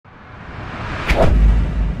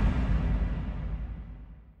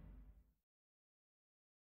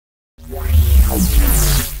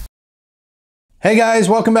Hey guys,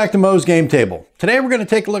 welcome back to Mo's Game Table. Today we're going to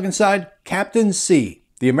take a look inside Captain C,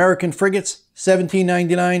 the American Frigates,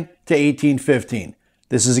 1799 to 1815.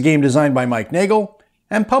 This is a game designed by Mike Nagel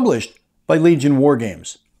and published by Legion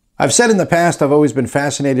Wargames. I've said in the past I've always been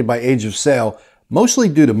fascinated by Age of Sail, mostly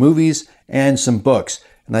due to movies and some books,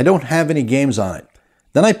 and I don't have any games on it.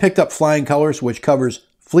 Then I picked up Flying Colors, which covers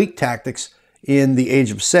fleet tactics in the Age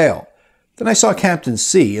of Sail. Then I saw Captain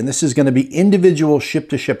C, and this is going to be individual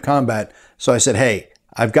ship-to-ship combat. So I said, hey,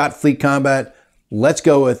 I've got fleet combat. Let's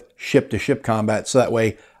go with ship-to-ship combat so that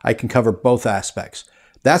way I can cover both aspects.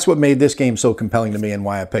 That's what made this game so compelling to me and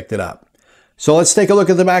why I picked it up. So let's take a look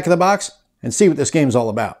at the back of the box and see what this game's all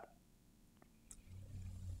about.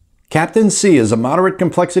 Captain C is a moderate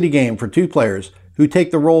complexity game for two players who take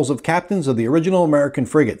the roles of captains of the original American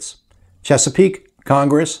frigates: Chesapeake,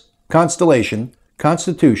 Congress, Constellation,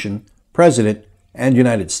 Constitution, President, and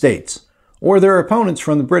United States, or their opponents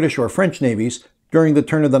from the British or French navies during the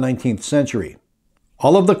turn of the 19th century.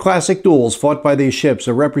 All of the classic duels fought by these ships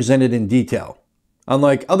are represented in detail.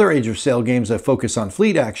 Unlike other Age of Sail games that focus on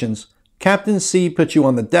fleet actions, Captain C puts you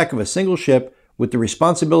on the deck of a single ship with the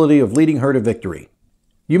responsibility of leading her to victory.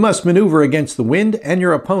 You must maneuver against the wind and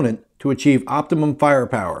your opponent to achieve optimum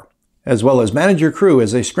firepower, as well as manage your crew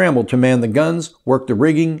as they scramble to man the guns, work the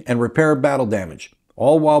rigging, and repair battle damage,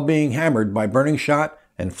 all while being hammered by burning shot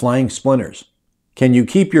and flying splinters. Can you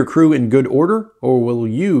keep your crew in good order, or will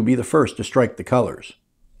you be the first to strike the colors?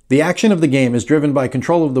 The action of the game is driven by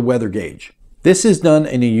control of the weather gauge. This is done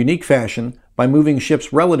in a unique fashion by moving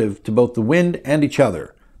ships relative to both the wind and each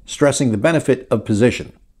other, stressing the benefit of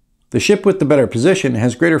position. The ship with the better position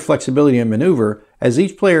has greater flexibility in maneuver, as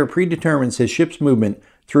each player predetermines his ship's movement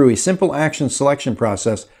through a simple action selection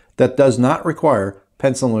process that does not require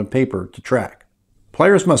pencil and paper to track.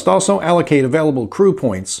 Players must also allocate available crew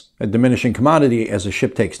points, a diminishing commodity as a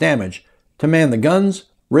ship takes damage, to man the guns,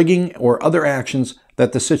 rigging, or other actions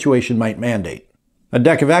that the situation might mandate. A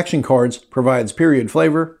deck of action cards provides period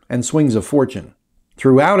flavor and swings of fortune.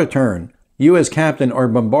 Throughout a turn, you as captain are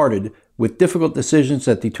bombarded with difficult decisions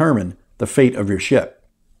that determine the fate of your ship.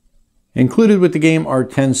 Included with the game are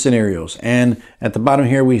 10 scenarios, and at the bottom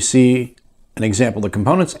here we see an example of the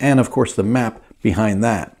components and of course the map behind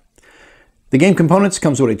that. The game components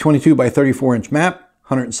comes with a 22 by 34 inch map,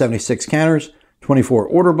 176 canners, 24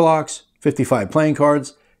 order blocks, 55 playing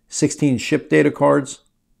cards, 16 ship data cards,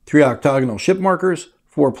 3 octagonal ship markers,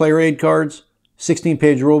 4 player aid cards,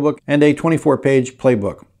 16-page rulebook, and a 24-page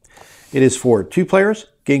playbook. It is for 2 players,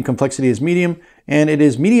 game complexity is medium, and it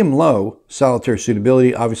is medium-low solitaire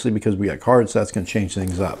suitability, obviously because we got cards, so that's going to change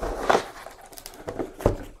things up.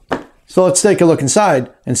 So let's take a look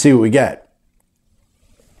inside and see what we get.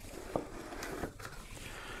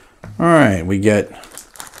 All right, we get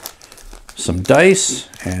some dice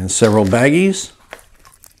and several baggies,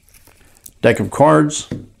 deck of cards,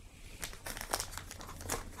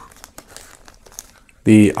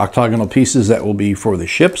 the octagonal pieces that will be for the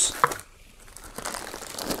ships,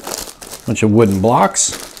 bunch of wooden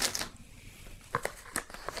blocks,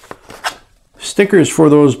 stickers for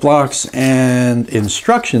those blocks, and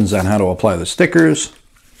instructions on how to apply the stickers.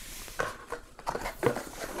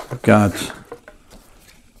 We've got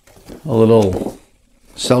a little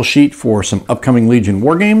sell sheet for some upcoming Legion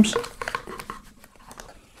Wargames,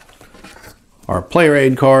 our player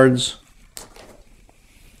aid cards,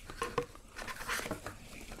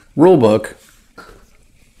 rulebook,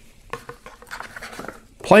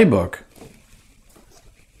 playbook,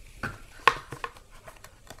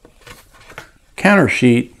 counter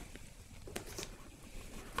sheet,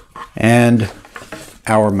 and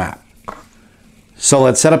our map. So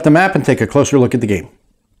let's set up the map and take a closer look at the game.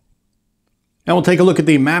 Now we'll take a look at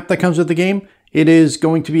the map that comes with the game. It is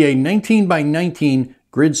going to be a 19 by 19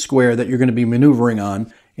 grid square that you're going to be maneuvering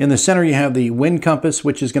on. In the center you have the wind compass,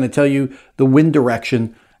 which is going to tell you the wind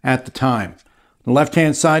direction at the time. On the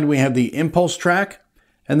left-hand side we have the impulse track,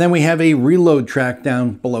 and then we have a reload track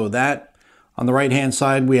down below that. On the right-hand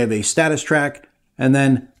side we have a status track, and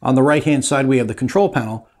then on the right-hand side we have the control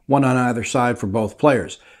panel, one on either side for both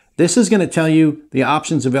players. This is going to tell you the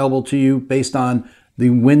options available to you based on the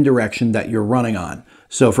wind direction that you're running on.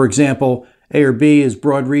 So for example, A or B is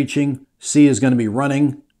broad reaching, C is going to be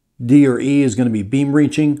running, D or E is going to be beam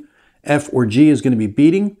reaching, F or G is going to be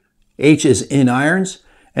beating, H is in irons,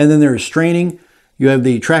 and then there is straining. You have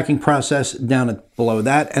the tracking process down below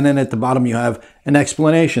that, and then at the bottom you have an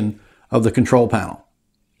explanation of the control panel.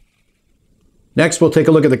 Next, we'll take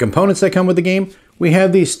a look at the components that come with the game. We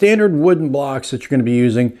have these standard wooden blocks that you're going to be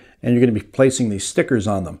using, and you're going to be placing these stickers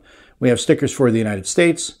on them. We have stickers for the United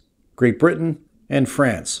States, Great Britain, and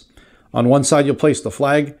France. On one side, you'll place the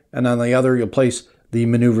flag, and on the other, you'll place the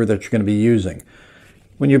maneuver that you're going to be using.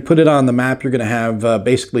 When you put it on the map, you're going to have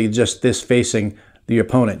basically just this facing the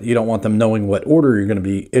opponent. You don't want them knowing what order you're going to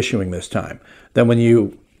be issuing this time. Then when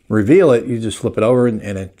you reveal it, you just flip it over and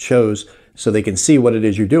it shows so they can see what it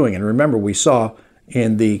is you're doing. And remember, we saw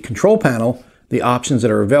in the control panel the options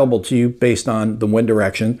that are available to you based on the wind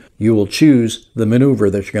direction. You will choose the maneuver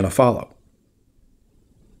that you're going to follow.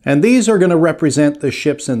 And these are going to represent the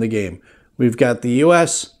ships in the game. We've got the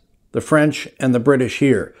US, the French, and the British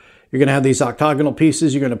here. You're going to have these octagonal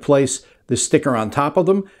pieces. You're going to place the sticker on top of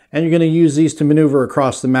them, and you're going to use these to maneuver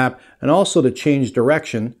across the map and also to change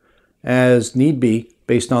direction as need be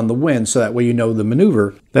based on the wind, so that way you know the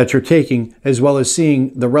maneuver that you're taking, as well as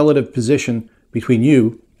seeing the relative position between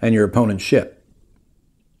you and your opponent's ship.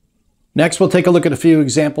 Next, we'll take a look at a few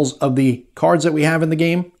examples of the cards that we have in the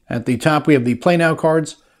game. At the top, we have the Play Now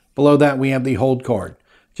cards. Below that, we have the Hold card.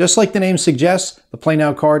 Just like the name suggests, the Play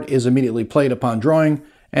Now card is immediately played upon drawing,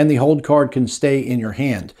 and the Hold card can stay in your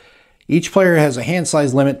hand. Each player has a hand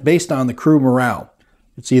size limit based on the crew morale.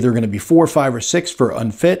 It's either going to be 4, 5, or 6 for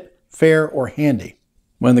unfit, fair, or handy.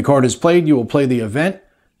 When the card is played, you will play the event,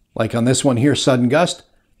 like on this one here, Sudden Gust.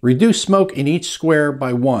 Reduce smoke in each square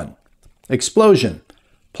by 1. Explosion.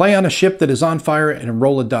 Play on a ship that is on fire and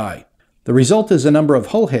roll a die. The result is a number of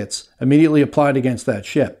hull hits immediately applied against that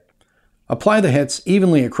ship. Apply the hits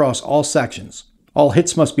evenly across all sections. All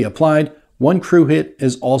hits must be applied. 1 crew hit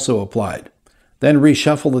is also applied. Then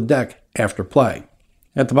reshuffle the deck after play.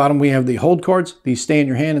 At the bottom, we have the Hold cards. These stay in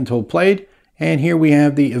your hand until played. And here we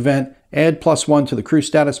have the event, add +1 to the crew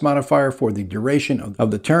status modifier for the duration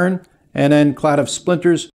of the turn. And then Cloud of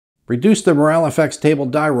Splinters, reduce the morale effects table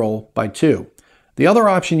die roll by 2. The other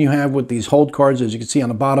option you have with these Hold cards, as you can see on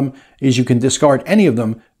the bottom, is you can discard any of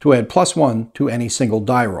them to add +1 to any single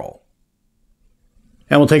die roll.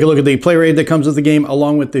 And we'll take a look at the player aid that comes with the game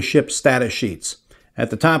along with the ship status sheets. At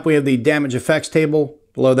the top, we have the damage effects table.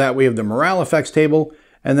 Below that, we have the morale effects table,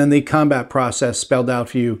 and then the combat process spelled out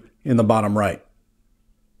for you in the bottom right.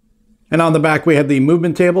 And on the back, we have the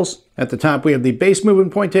movement tables. At the top, we have the base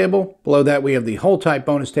movement point table. Below that, we have the hull type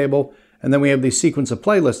bonus table, and then we have the sequence of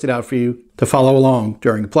play listed out for you to follow along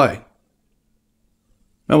during play.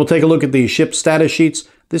 Now we'll take a look at the ship status sheets.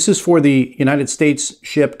 This is for the United States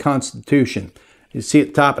ship Constitution. You see at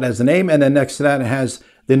the top, it has the name, and then next to that, it has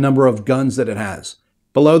the number of guns that it has.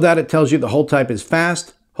 Below that, it tells you the hull type is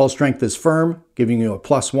fast, hull strength is firm, giving you a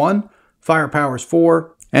 +1, firepower is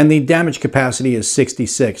 4, and the damage capacity is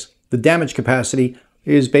 66. The damage capacity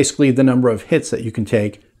is basically the number of hits that you can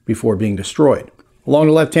take before being destroyed. Along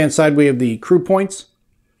the left-hand side, we have the crew points.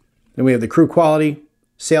 Then we have the crew quality,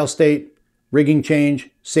 sail state, rigging change,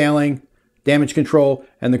 sailing, damage control,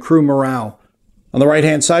 and the crew morale. On the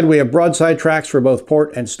right-hand side, we have broadside tracks for both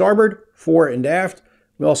port and starboard, fore and aft.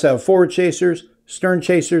 We also have forward chasers, stern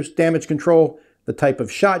chasers, damage control, the type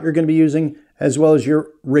of shot you're going to be using, as well as your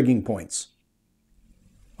rigging points.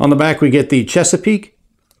 On the back, we get the Chesapeake,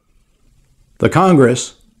 the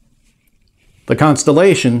Congress, the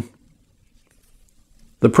Constellation,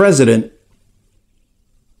 the President,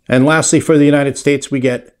 and lastly, for the United States, we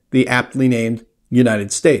get the aptly named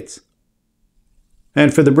United States.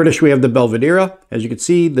 And for the British, we have the Belvedere. As you can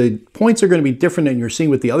see, the points are going to be different than you're seeing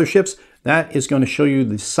with the other ships. That is going to show you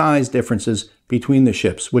the size differences between the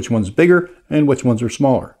ships, which one's bigger and which ones are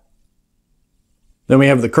smaller. Then we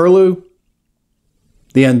have the Curlew,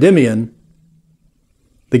 the Endymion,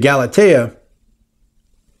 the Galatea,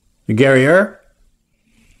 the Guerriere,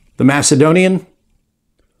 the Macedonian,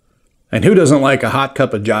 and who doesn't like a hot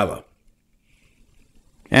cup of Java?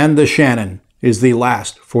 And the Shannon is the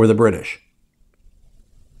last for the British.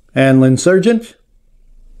 And L'Insurgent,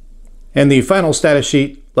 and the final status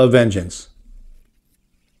sheet, La Vengeance.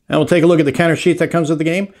 And we'll take a look at the counter sheet that comes with the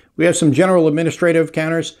game. We have some general administrative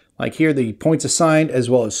counters, like here, the points assigned, as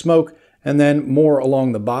well as smoke, and then more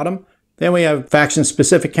along the bottom. Then we have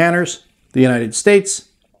faction-specific counters, the United States,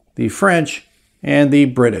 the French, and the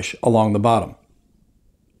British along the bottom.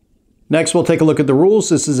 Next, we'll take a look at the rules.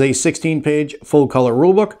 This is a 16-page full-color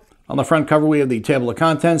rulebook. On the front cover, we have the table of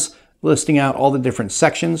contents, listing out all the different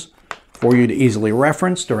sections for you to easily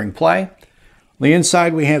reference during play. On the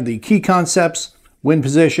inside, we have the key concepts, wind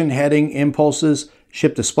position, heading, impulses,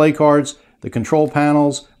 ship display cards, the control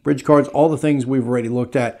panels, bridge cards, all the things we've already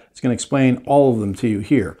looked at. It's going to explain all of them to you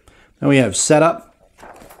here. Then we have setup,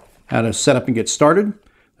 how to set up and get started.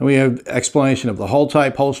 Then we have explanation of the hull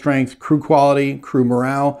type, hull strength, crew quality, crew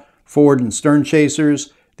morale, forward and stern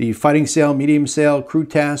chasers, the fighting sail, medium sail, crew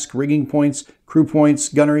task, rigging points, crew points,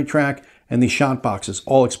 gunnery track, and the shot boxes,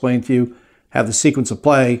 all explained to you. Have the sequence of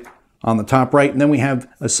play on the top right. And then we have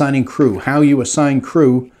assigning crew, how you assign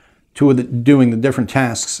crew to doing the different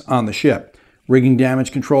tasks on the ship. Rigging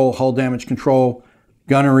damage control, hull damage control,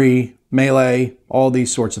 gunnery, melee, all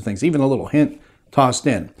these sorts of things. Even a little hint tossed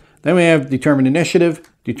in. Then we have determine initiative,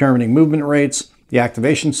 determining movement rates, the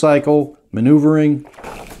activation cycle, maneuvering.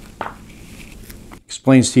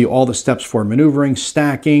 Explains to you all the steps for maneuvering,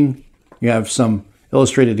 stacking. You have some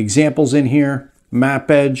illustrated examples in here. Map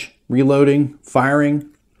edge, reloading, firing,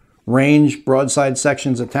 range, broadside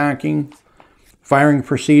sections attacking, firing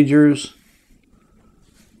procedures.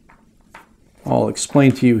 All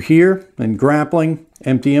explained to you here. And grappling,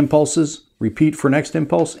 empty impulses, repeat for next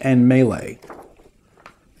impulse, and melee.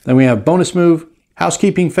 Then we have bonus move,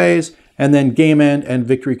 housekeeping phase, and then game end and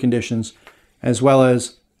victory conditions, as well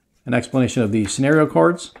as an explanation of the scenario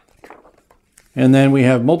cards. And then we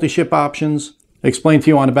have multi-ship options, explained to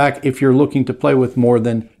you on the back if you're looking to play with more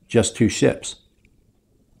than just 2 ships.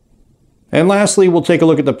 And lastly, we'll take a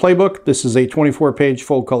look at the playbook. This is a 24-page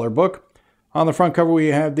full-color book. On the front cover, we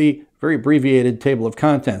have the very abbreviated table of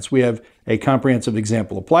contents. We have a comprehensive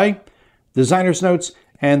example of play, designer's notes,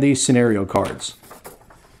 and the scenario cards.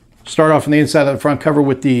 Start off on the inside of the front cover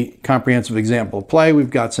with the comprehensive example of play.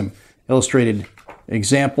 We've got some illustrated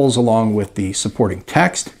examples along with the supporting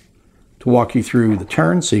text to walk you through the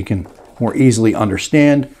turn so you can more easily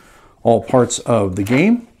understand all parts of the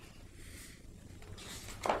game.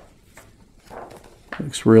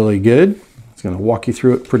 Looks really good. It's going to walk you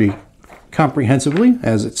through it pretty comprehensively,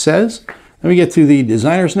 as it says. Then we get to the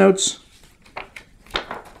designer's notes.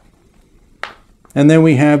 And then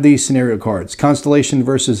we have the scenario cards. Constellation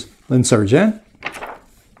versus L'Insurgent.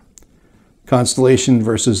 Constellation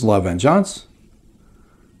versus La Vengeance.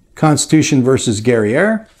 Constitution versus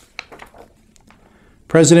Guerriere.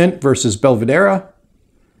 President versus Belvedere.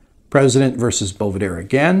 President versus Belvedere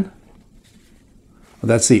again. Well,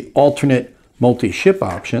 that's the alternate multi-ship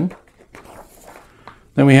option.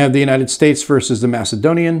 Then we have the United States versus the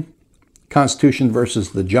Macedonian. Constitution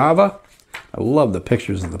versus the Java. I love the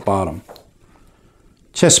pictures at the bottom.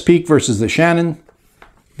 Chesapeake versus the Shannon.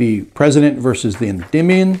 The President versus the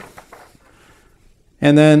Endymion.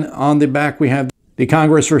 And then on the back we have the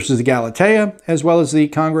Congress versus the Galatea, as well as the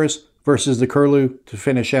Congress versus the Curlew to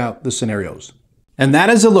finish out the scenarios. And that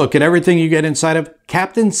is a look at everything you get inside of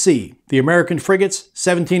Captain C, the American Frigates,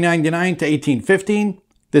 1799 to 1815.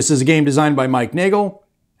 This is a game designed by Mike Nagel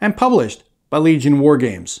and published by Legion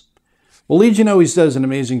Wargames. Well, Legion always does an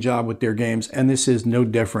amazing job with their games, and this is no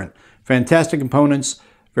different. Fantastic components,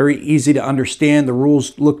 very easy to understand. The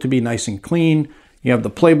rules look to be nice and clean. You have the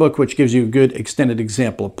playbook, which gives you a good extended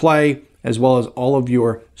example of play, as well as all of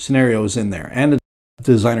your scenarios in there, and the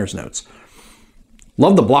designer's notes.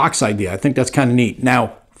 Love the blocks idea. I think that's kind of neat.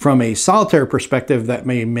 Now, from a solitaire perspective, that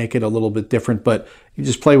may make it a little bit different, but you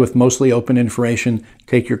just play with mostly open information,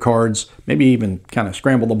 take your cards, maybe even kind of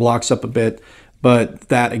scramble the blocks up a bit. But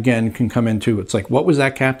that, again, can come into, it's like, what was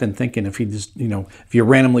that captain thinking if he just, if you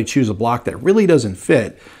randomly choose a block that really doesn't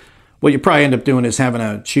fit? What you probably end up doing is having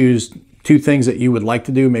to choose 2 things that you would like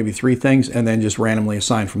to do, maybe 3 things, and then just randomly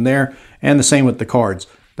assign from there. And the same with the cards.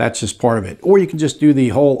 That's just part of it. Or you can just do the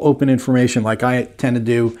whole open information like I tend to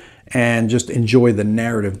do and just enjoy the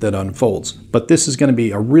narrative that unfolds. But this is going to be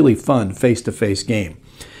a really fun face-to-face game.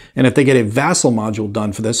 And if they get a vassal module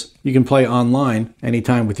done for this, you can play online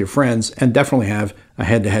anytime with your friends and definitely have a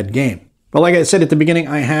head-to-head game. But like I said at the beginning,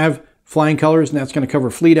 I have flying colors, and that's going to cover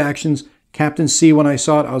fleet actions. Captain C, when I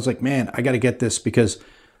saw it, I was like, man, I got to get this because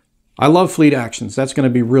I love fleet actions. That's going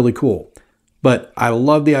to be really cool. But I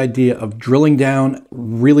love the idea of drilling down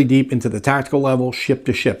really deep into the tactical level, ship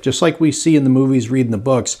to ship. Just like we see in the movies, reading the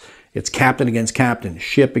books, it's captain against captain,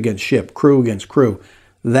 ship against ship, crew against crew.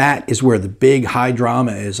 That is where the big high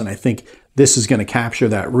drama is, and I think this is going to capture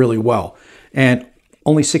that really well. And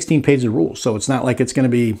only 16 pages of rules, so it's not like it's going to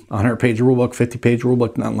be a 100-page rulebook, 50-page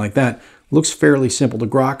rulebook, nothing like that. Looks fairly simple to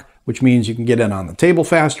grok, which means you can get it on the table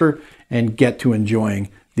faster and get to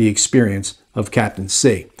enjoying the experience of Captain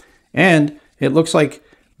C. And it looks like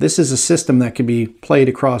this is a system that can be played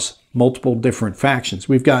across multiple different factions.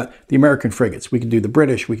 We've got the American frigates. We can do the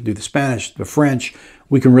British. We can do the Spanish, the French.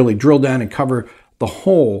 We can really drill down and cover the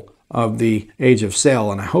whole of the Age of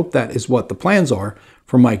Sail. And I hope that is what the plans are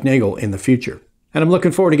for Mike Nagel in the future. And I'm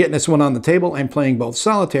looking forward to getting this one on the table and playing both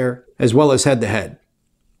solitaire as well as head-to-head.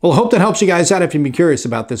 Well, I hope that helps you guys out if you've been curious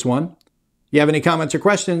about this one. If you have any comments or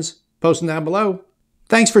questions, post them down below.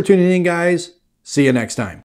 Thanks for tuning in, guys. See you next time.